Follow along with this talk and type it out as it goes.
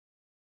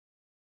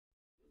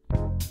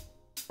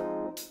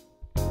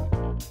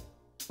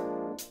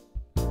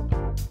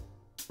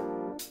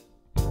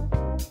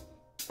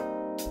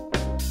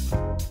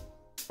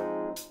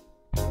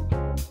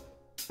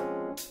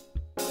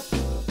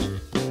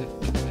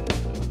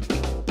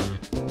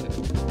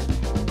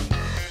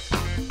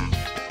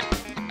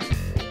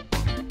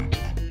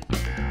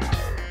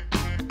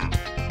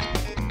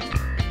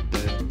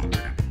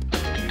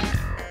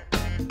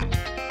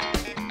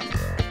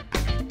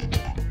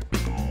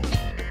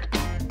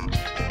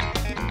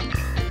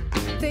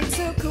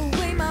took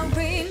away my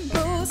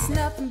rainbows,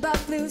 nothing but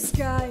blue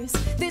skies.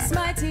 This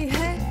mighty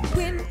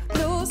headwind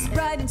blows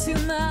right into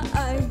my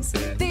eyes.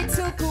 They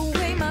took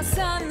away my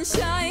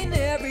sunshine,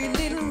 every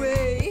little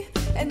ray,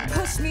 and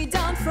pushed me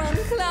down from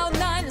cloud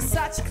nine on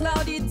such a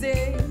cloudy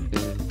day.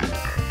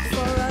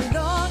 For how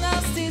long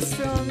I'll stay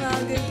strong,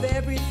 I'll give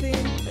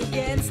everything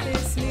against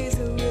this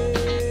misery.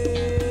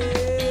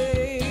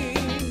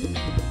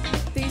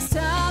 These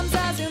times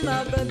I zoom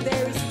out, but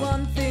there is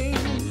one thing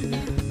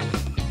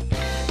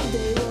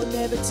they will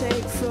never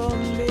take from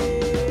me.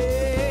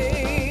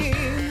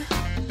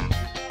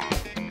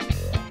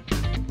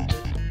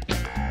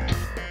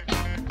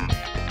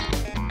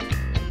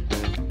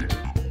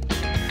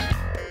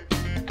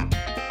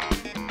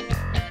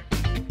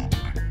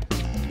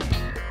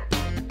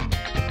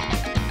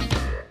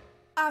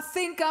 I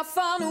think I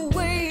found a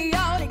way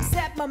out,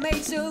 accept my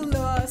major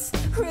loss.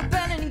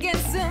 Rebelling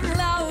against them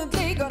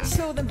loudly, gonna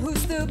show them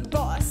who's the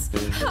boss.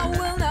 I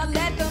will not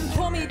let them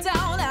pull me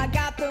down, I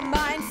got the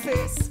mind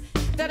fist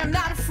that I'm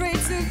not afraid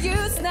to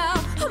use now.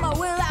 On my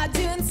will I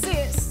do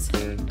insist.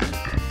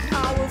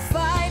 I will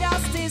fight, I'll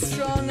stay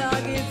strong,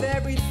 I'll give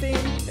everything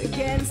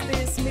against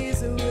this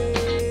misery.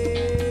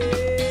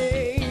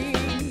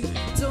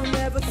 Don't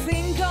ever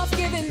think of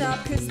giving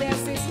up, cause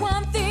there's this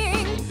one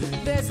thing,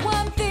 there's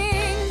one thing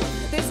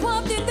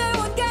they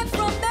won't get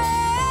from me.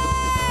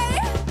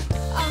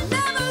 I'll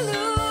never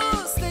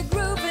lose the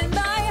groove in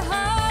my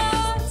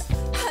heart.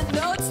 I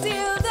know it's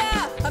still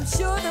there, I'm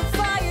sure the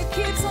fire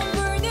keeps on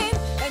burning.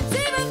 And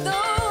even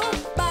though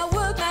my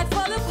world might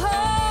fall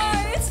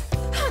apart,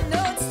 I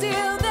know it's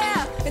still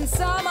there, and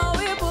somehow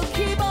it will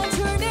keep on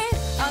turning.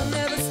 I'll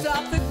never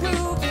stop the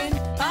grooving,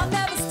 I'll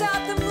never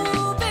stop the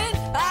moving.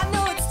 I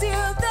know it's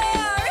still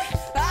there,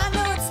 I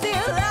know it's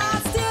still,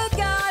 I still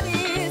got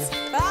it,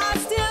 I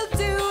still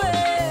do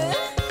it.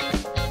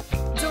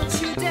 Don't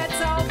you dare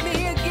doubt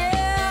me again.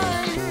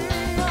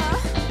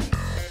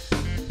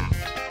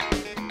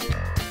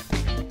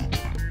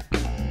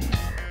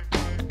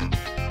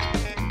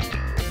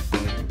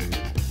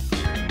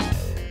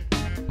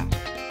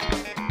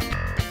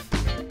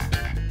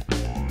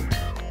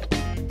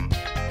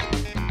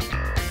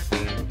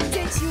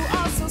 Did you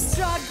also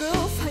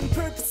struggle, find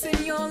purpose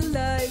in your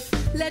life?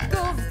 Let go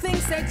of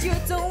things that you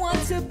don't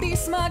want to be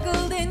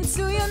smuggled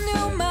into your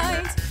new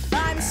mind.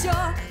 I'm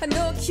sure I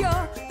know a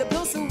cure that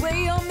blows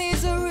away your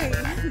misery.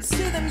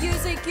 To the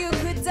music you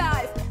could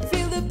dive,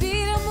 feel the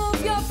beat and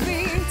move your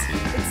feet.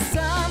 It's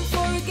time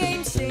for a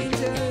game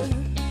changer,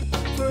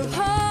 for a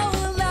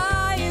whole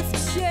life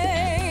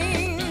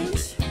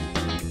change.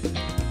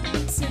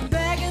 Sit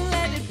back and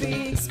let it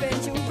be,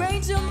 expand your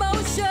range of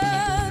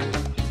motion.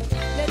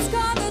 Let's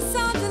call the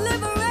sound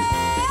delivery.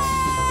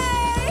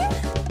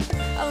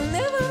 I'll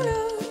never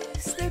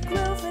lose the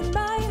groove in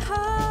my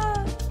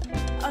heart.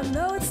 I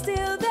know it's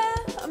still there,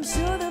 I'm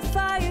sure the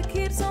fire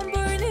keeps on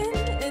burning.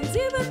 And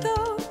even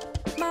though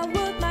my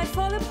world might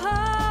fall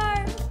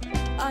apart,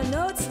 I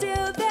know it's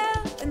still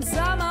there, and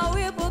somehow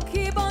it will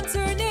keep on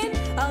turning.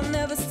 I'll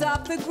never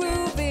stop the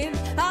grooving,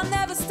 I'll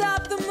never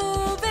stop the moving.